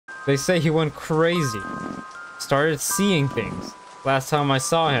They say he went crazy. Started seeing things. Last time I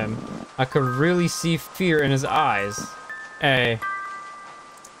saw him, I could really see fear in his eyes. Hey.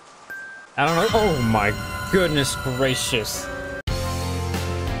 I don't know. Oh my goodness gracious.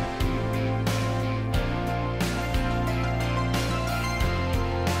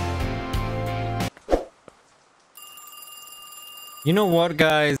 You know what,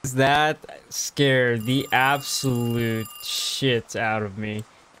 guys? That scared the absolute shit out of me.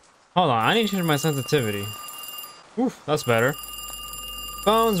 Hold on, I need to change my sensitivity. Oof, that's better.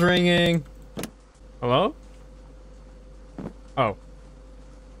 Phone's ringing. Hello? Oh.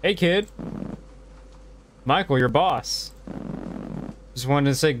 Hey, kid. Michael, your boss. Just wanted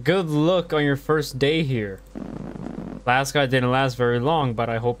to say good luck on your first day here. Last guy didn't last very long, but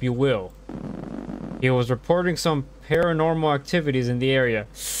I hope you will. He was reporting some paranormal activities in the area.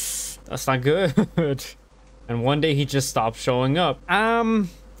 That's not good. And one day he just stopped showing up.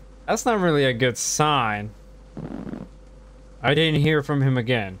 That's not really a good sign. I didn't hear from him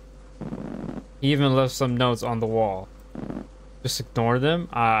again. He even left some notes on the wall. Just ignore them?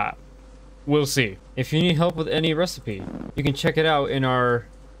 We'll see. If you need help with any recipe, you can check it out in our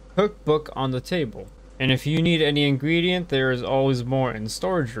cookbook on the table. And if you need any ingredient, there is always more in the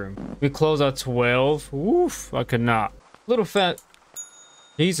storage room. We close at 12. Woof, I could not. Little fat...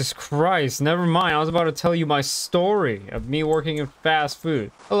 Jesus Christ, never mind. I was about to tell you my story of me working in fast food.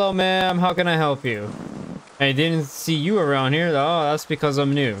 Hello, ma'am. How can I help you? I didn't see you around here. Oh, that's because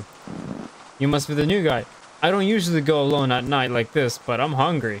I'm new. You must be the new guy. I don't usually go alone at night like this, but I'm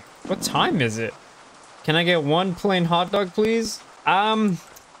hungry. What time is it? Can I get one plain hot dog, please?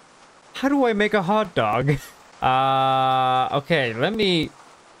 How do I make a hot dog? Okay, let me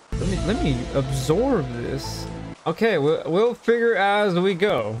absorb this. Okay, we'll figure as we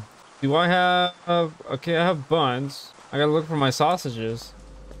go. Do I have... Okay, I have buns. I gotta look for my sausages.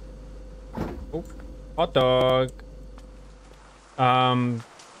 Oh, hot dog. Can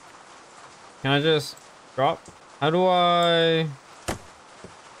I just drop? How do I...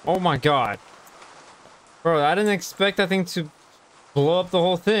 Oh my god. Bro, I didn't expect that thing to blow up the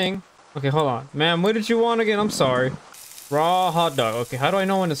whole thing. Okay, hold on. Ma'am, what did you want again? I'm sorry. Raw hot dog. Okay, how do I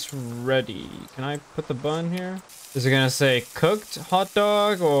know when it's ready? Can I put the bun here? Is it gonna say cooked hot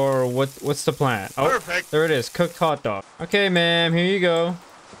dog or what's the plan? Oh, perfect. There it is. Cooked hot dog. Okay, ma'am, here you go.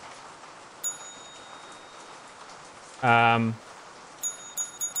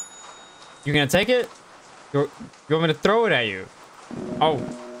 You gonna take it? You want me to throw it at you? Oh,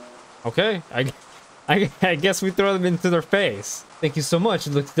 okay. I guess we throw them into their face. Thank you so much.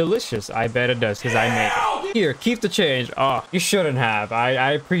 It looks delicious. I bet it does because I made it. Here, keep the change. Oh, you shouldn't have.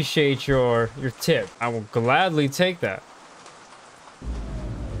 I appreciate your tip. I will gladly take that.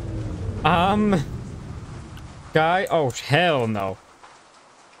 Guy. Oh, hell no.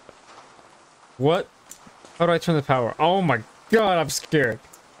 What? How do I turn the power? Oh my god, I'm scared.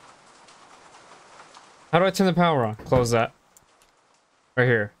 How do I turn the power on? Close that. Right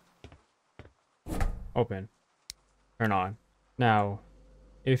here. Open. Turn on. Now,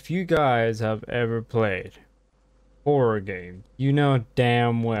 if you guys have ever played horror games, you know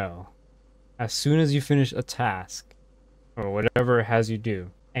damn well, as soon as you finish a task, or whatever it has you do,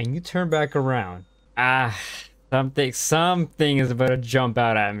 and you turn back around, something is about to jump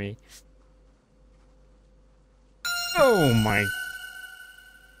out at me. Oh my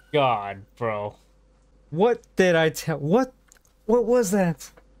god, bro. What did I tell? What was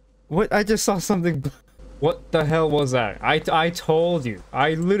that? What? I just saw something. What the hell was that? I told you.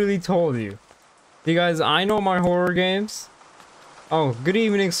 I literally told you. You guys, I know my horror games. Oh, good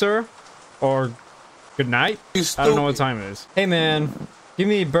evening, sir. Or good night. I don't know what time it is. Hey, man. Give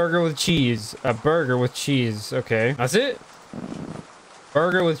me a burger with cheese. A burger with cheese. Okay. That's it?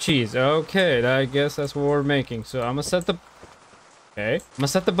 Burger with cheese. Okay, I guess that's what we're making. So I'm gonna set the... Okay. I'm gonna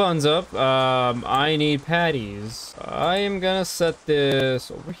set the buns up. I need patties. I am gonna set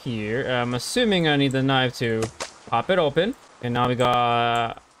this over here. I'm assuming I need the knife to pop it open. And now we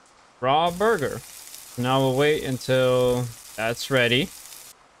got raw burger. Now we'll wait until that's ready.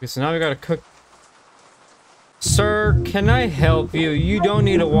 Okay, so now we gotta cook. Sir, can I help you? You don't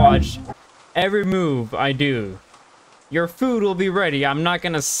need to watch every move I do. Your food will be ready. I'm not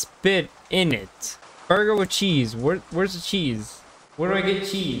gonna spit in it. Burger with cheese. Where's the cheese? Where do I get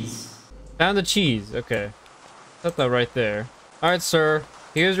cheese? Found the cheese. Okay. Set that right there. Alright, sir.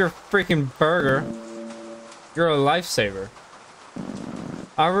 Here's your freaking burger. You're a lifesaver.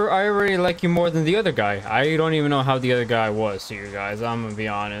 I already like you more than the other guy. I don't even know how the other guy was to you guys. I'm gonna be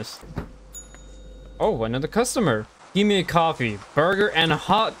honest. Oh, another customer. Give me a coffee, burger, and a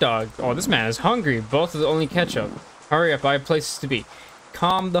hot dog. Oh, this man is hungry. Both with only ketchup. Hurry up, I have places to be.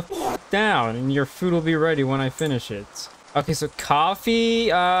 calm the f down and your food will be ready when I finish it. Okay, so coffee,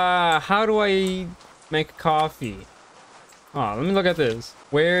 how do I make coffee? Oh, let me look at this.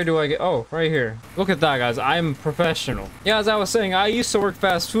 Where do I get? Oh, right here. Look at that, guys. I'm professional. Yeah, as I was saying, I used to work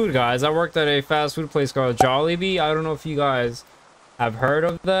fast food, guys. I worked at a fast food place called Jollibee. I don't know if you guys have heard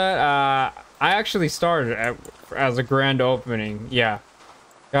of that. I actually started as a grand opening. Yeah.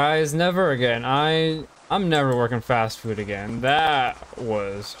 Guys, never again. I'm never working fast food again. That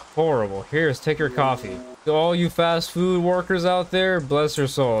was horrible. Here's, take your coffee. To all you fast food workers out there, bless your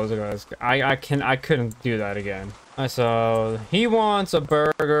souls, guys. I couldn't do that again. So he wants a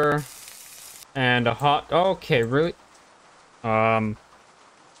burger and a hot. Okay, really? We're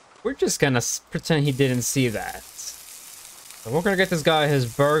just gonna pretend he didn't see that. So we're gonna get this guy his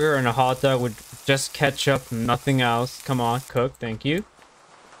burger and a hot dog with just ketchup, nothing else. Come on, cook. Thank you.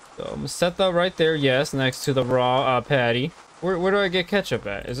 So I'm gonna set that right there. Yes, next to the raw patty. Where do I get ketchup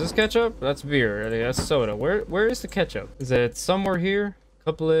at? Is this ketchup? That's beer. That's soda. Where is the ketchup? Is it somewhere here?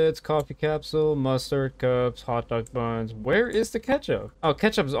 Couplets, coffee capsule, mustard cups, hot dog buns. Where is the ketchup? Oh,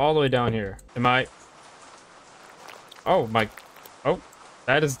 ketchup is all the way down here. Am I? Oh my. Oh,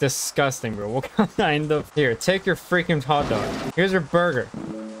 that is disgusting, bro. What kind of? Here, take your freaking hot dog. Here's your burger.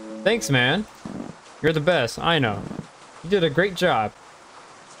 Thanks, man. You're the best. I know. You did a great job.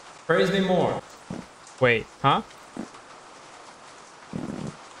 Praise me more. Wait, huh?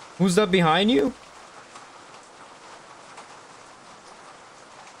 Who's that behind you?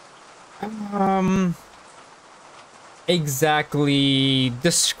 Exactly.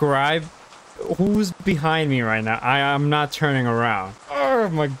 Describe who's behind me right now. I'm not turning around. Oh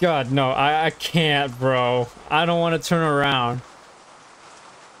my god, no, I can't, bro. I don't want to turn around.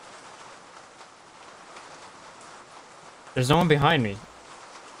 There's no one behind me.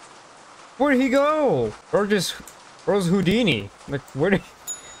 Where'd he go? Bro's Houdini. Like, where did...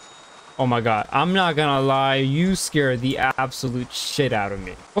 Oh my god, I'm not gonna lie, you scared the absolute shit out of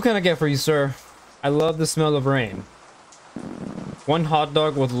me. What can I get for you, sir? I love the smell of rain. One hot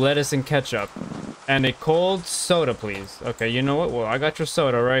dog with lettuce and ketchup. And a cold soda, please. Okay, you know what? Well, I got your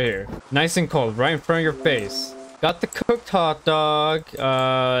soda right here. Nice and cold, right in front of your face. Got the cooked hot dog.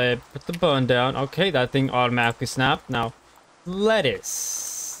 Put the bun down. Okay, that thing automatically snapped. Now,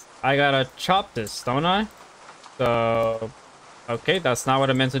 lettuce. I gotta chop this, don't I? So... Okay, that's not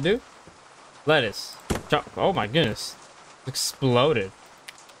what I meant to do. Lettuce. Chop. Oh my goodness. Exploded.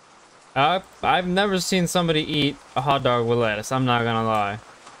 I've never seen somebody eat a hot dog with lettuce. I'm not gonna lie.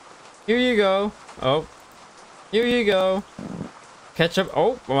 Here you go. Oh. Here you go. Ketchup.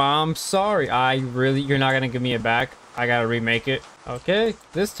 Oh, well, I'm sorry. You're not gonna give me it back. I gotta remake it. Okay.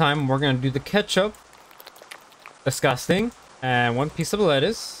 This time we're gonna do the ketchup. Disgusting. And one piece of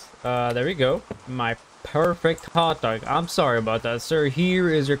lettuce. There we go. My perfect hot dog. I'm sorry about that, sir. Here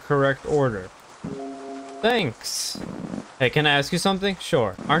is your correct order. Thanks. Hey, can I ask you something?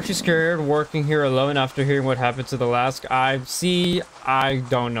 Sure. Aren't you scared working here alone after hearing what happened to the last guy? I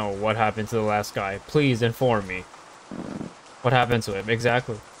don't know what happened to the last guy. Please inform me. What happened to him?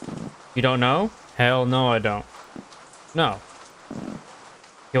 Exactly. You don't know? Hell no, I don't. No.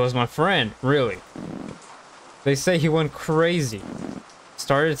 He was my friend, really. They say he went crazy.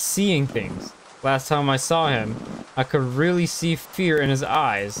 Started seeing things. Last time I saw him, I could really see fear in his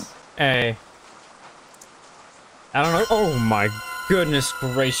eyes. Hey. I don't know. Oh my goodness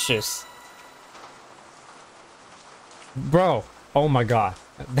gracious. Bro. Oh my god.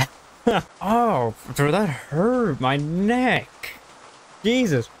 Oh, bro, that hurt my neck.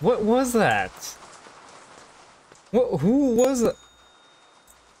 Jesus, what was that? Who was it?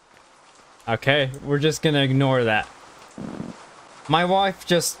 Okay, we're just gonna ignore that. My wife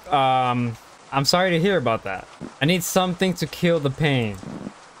just, I'm sorry to hear about that. I need something to kill the pain.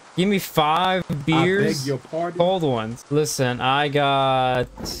 Give me 5 beers, I beg your pardon? cold ones. Listen, I got...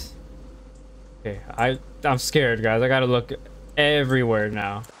 Okay, I'm scared, guys. I gotta look everywhere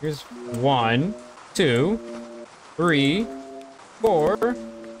now. Here's 1, 2, 3, 4,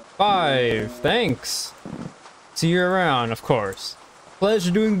 5. Thanks. See you around, of course.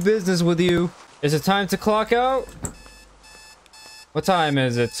 Pleasure doing business with you. Is it time to clock out? What time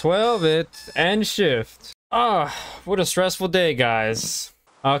is it? 12. It's end shift. Ah, what a stressful day, guys.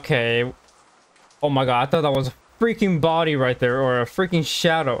 Okay. Oh my god, I thought that was a freaking body right there, or a freaking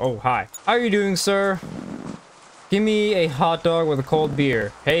shadow. Oh, hi. How are you doing, sir? Give me a hot dog with a cold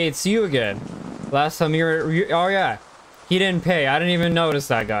beer. Hey, it's you again. Last time you were... Oh yeah. He didn't pay. I didn't even notice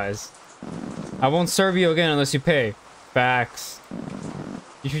that, guys. I won't serve you again unless you pay. Facts.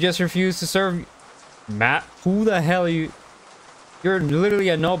 You should just refuse to serve... Matt? Who the hell are you... You're literally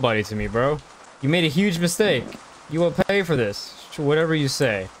a nobody to me, bro. You made a huge mistake. You will pay for this. Whatever you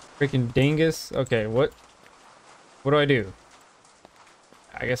say. Freaking dingus. Okay, what do I do?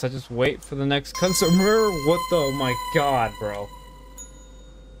 I guess I just wait for the next customer. What the? Oh my god, bro.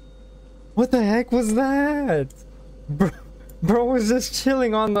 What the heck was that? Bro was just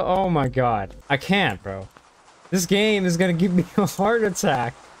chilling on the... Oh my god. I can't, bro. This game is gonna give me a heart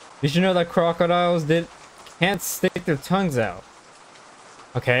attack. Did you know that crocodiles can't stick their tongues out?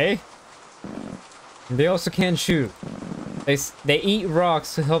 Okay. And they also can't chew. They eat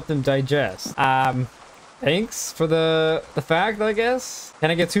rocks to help them digest. Thanks for the fact, I guess.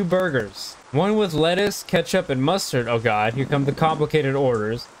 Can I get 2 burgers? One with lettuce, ketchup, and mustard. Oh god, here come the complicated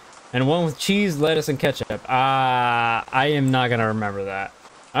orders. And one with cheese, lettuce, and ketchup. I am not gonna remember that.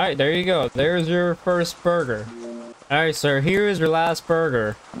 Alright, there you go. There's your first burger. Alright, sir, here is your last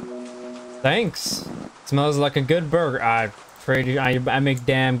burger. Thanks. Smells like a good burger. I make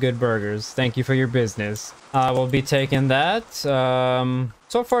damn good burgers. Thank you for your business. I will be taking that.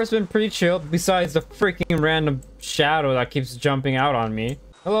 So far it's been pretty chill, besides the freaking random shadow that keeps jumping out on me.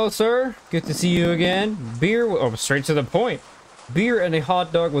 Hello, sir. Good to see you again. Beer, oh, straight to the point. Beer and a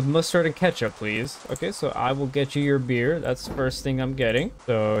hot dog with mustard and ketchup, please. Okay, so I will get you your beer. That's the first thing I'm getting.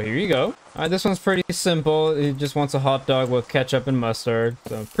 So here you go. Alright, this one's pretty simple. It just wants a hot dog with ketchup and mustard.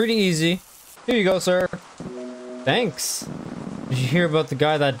 So pretty easy. Here you go, sir. Thanks. Did you hear about the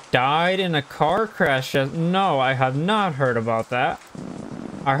guy that died in a car crash? No, I have not heard about that.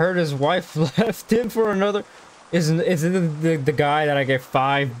 I heard his wife left him for another... Isn't it the guy that I gave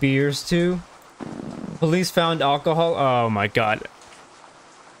 5 beers to? Police found alcohol. Oh my god.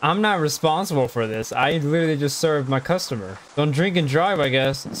 I'm not responsible for this. I literally just served my customer. Don't drink and drive, I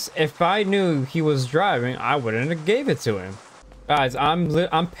guess. If I knew he was driving, I wouldn't have gave it to him. Guys,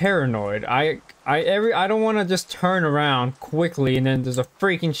 I'm paranoid. I don't want to just turn around quickly and then there's a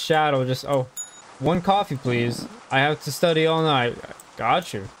freaking shadow just... Oh, 1 coffee, please. I have to study all night.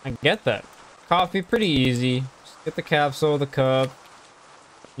 Got you. I get that. Coffee, pretty easy. Just get the capsule, the cup.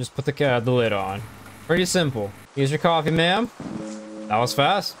 Just put the lid on. Pretty simple. Here's your coffee, ma'am. That was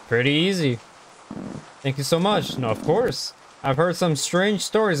fast. Pretty easy. Thank you so much. No, of course. I've heard some strange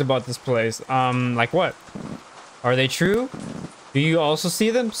stories about this place. Like what? Are they true? Do you also see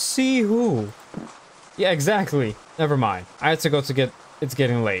them? See who? Yeah, exactly. Never mind. I had to go to get... It's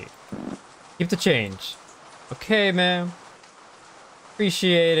getting late. Keep the change. Okay, ma'am.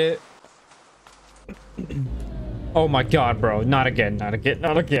 Appreciate it. Oh my god, bro. Not again. Not again.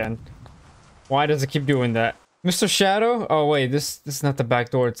 Not again. Why does it keep doing that? Mr. Shadow? Oh, wait. This is not the back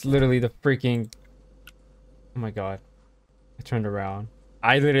door. It's literally the freaking... Oh my god. I turned around.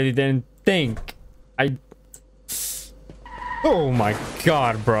 I literally didn't think. Oh my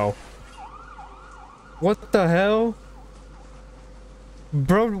god, bro. What the hell?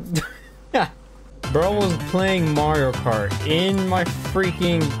 Bro... Bro was playing Mario Kart in my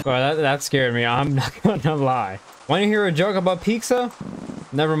freaking... Oh, that scared me. I'm not gonna lie. Want to hear a joke about pizza?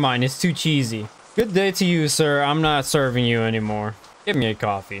 Never mind, it's too cheesy. Good day to you, sir. I'm not serving you anymore. Give me a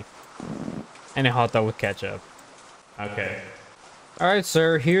coffee. And a hot dog with ketchup. Okay. Alright,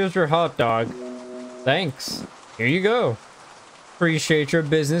 sir. Here's your hot dog. Thanks. Here you go. Appreciate your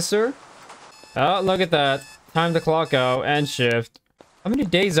business, sir. Oh, look at that. Time to clock out and shift. How many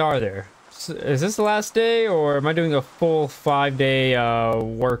days are there? Is this the last day, or am I doing a full 5-day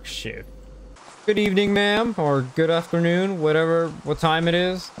work shift? Good evening, ma'am, or good afternoon, what time it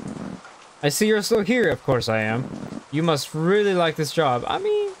is. I see you're still here. Of course I am. You must really like this job. I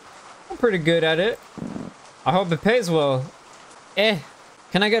mean, I'm pretty good at it. I hope it pays well. Can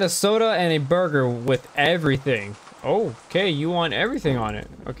I get a soda and a burger with everything? Okay, you want everything on it.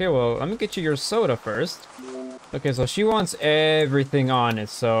 Okay, well, let me get you your soda first. Okay, so she wants everything on it,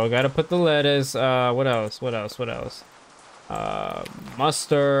 so I gotta put the lettuce. What else?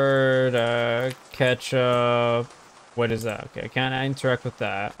 Mustard, ketchup. What is that? Okay, I can't interact with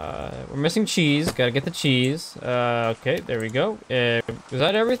that. We're missing cheese. Gotta get the cheese. Okay, there we go. Is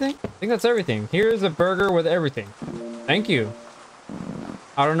that everything? I think that's everything. Here's a burger with everything. Thank you.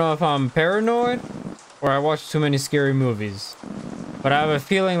 I don't know if I'm paranoid or I watch too many scary movies, but I have a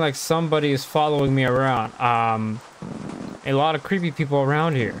feeling like somebody is following me around. A lot of creepy people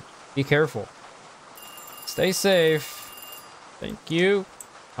around here. Be careful. Stay safe. Thank you.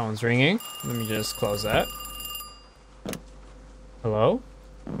 Phone's ringing. Let me just close that. Hello?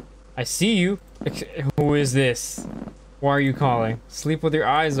 I see you. Who is this? Why are you calling? Sleep with your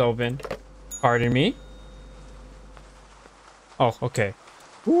eyes open. Pardon me? Oh, okay.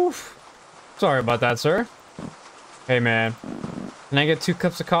 Oof. Sorry about that, sir. Hey, man. Can I get 2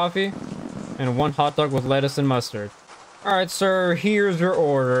 cups of coffee? And 1 hot dog with lettuce and mustard. Alright, sir. Here's your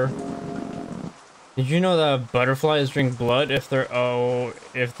order. Did you know that butterflies drink blood if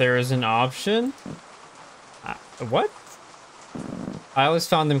there is an option? What? I always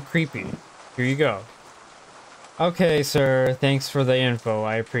found them creepy. Here you go. Okay, sir. Thanks for the info.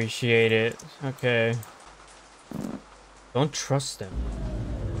 I appreciate it. Okay. Don't trust them.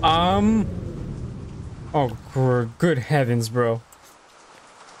 Oh, good heavens, bro.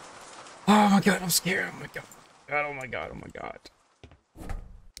 Oh my god, I'm scared. Oh my god. Oh my god. Oh my god.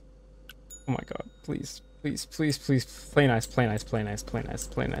 Oh my god. Please. Please, please, please. Play nice, play nice, play nice, play nice,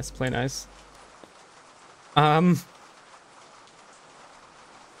 play nice, play nice. Oh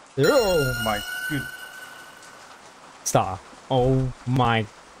my god. Stop. Oh my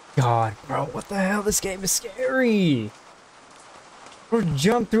god, bro. What the hell? This game is scary. Bro,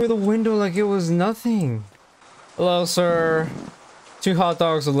 jump through the window like it was nothing. Hello, sir. 2 hot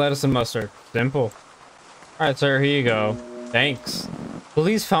dogs with lettuce and mustard. Simple. Alright, sir. Here you go. Thanks.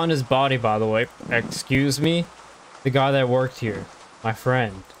 Police found his body, by the way. Excuse me? The guy that worked here. My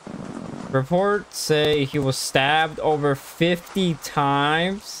friend. Reports say he was stabbed over 50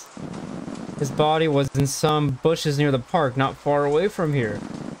 times. His body was in some bushes near the park, not far away from here.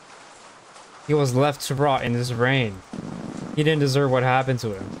 He was left to rot in this rain. He didn't deserve what happened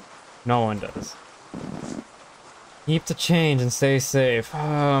to him. No one does. Keep the change and stay safe.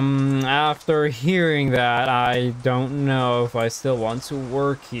 After hearing that, I don't know if I still want to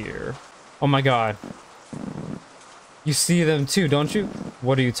work here. Oh my god. You see them too, don't you?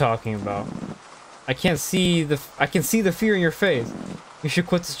 What are you talking about? I can see the fear in your face. You should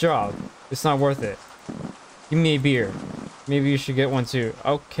quit this job. It's not worth it. Give me a beer. Maybe you should get one too.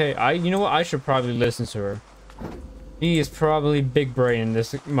 Okay, you know what? I should probably listen to her. He is probably big brain in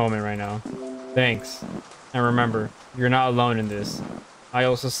this moment right now. Thanks. And remember, you're not alone in this. I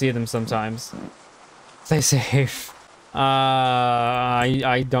also see them sometimes. Stay safe.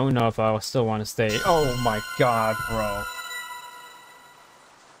 I don't know if I still want to stay. Oh my god, bro.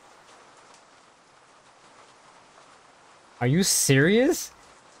 Are you serious?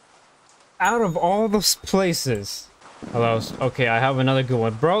 Out of all those places. Hello. Okay, I have another good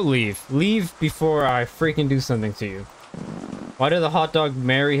one. Bro, leave. Leave before I freaking do something to you. Why did the hot dog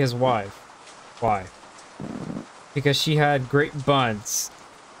marry his wife? Why? Because she had great buns.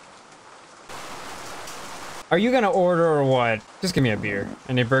 Are you gonna order or what? Just give me a beer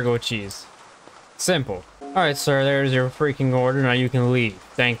and a burger with cheese. Simple. Alright, sir, there's your freaking order. Now you can leave.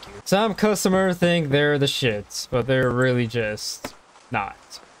 Thank you. Some customers think they're the shits, but they're really just not.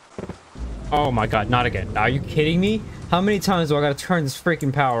 Oh my god, not again. Are you kidding me? How many times do I gotta turn this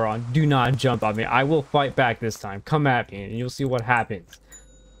freaking power on? Do not jump on me. I will fight back this time. Come at me and you'll see what happens.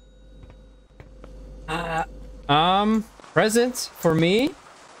 Presents for me?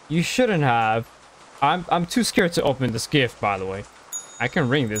 You shouldn't have. I'm too scared to open this gift, by the way. I can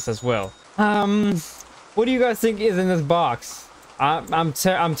ring this as well. What do you guys think is in this box? I'm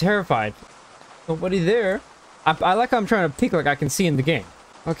terrified. Nobody there. I like how I'm trying to peek like I can see in the game.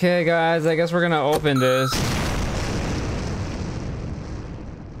 Okay, guys, I guess we're gonna open this.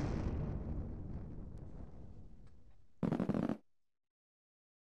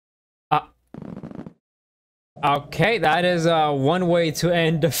 Okay, that is one way to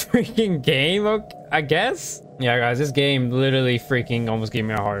end the freaking game, okay, I guess. Yeah, guys, this game literally freaking almost gave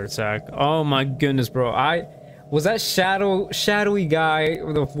me a heart attack. Oh my goodness, bro. Was that shadowy guy,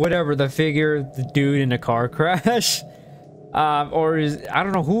 or whatever, the figure, the dude in the car crash? Or I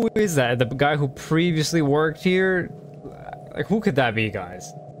don't know, who is that? The guy who previously worked here? Like, who could that be,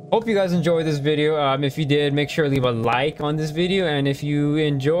 guys? Hope you guys enjoyed this video. If you did, make sure to leave a like on this video, and if you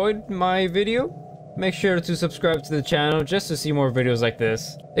enjoyed my video, make sure to subscribe to the channel just to see more videos like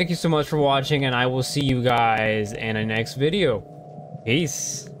this. Thank you so much for watching, and I will see you guys in the next video.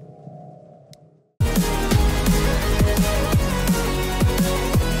 Peace.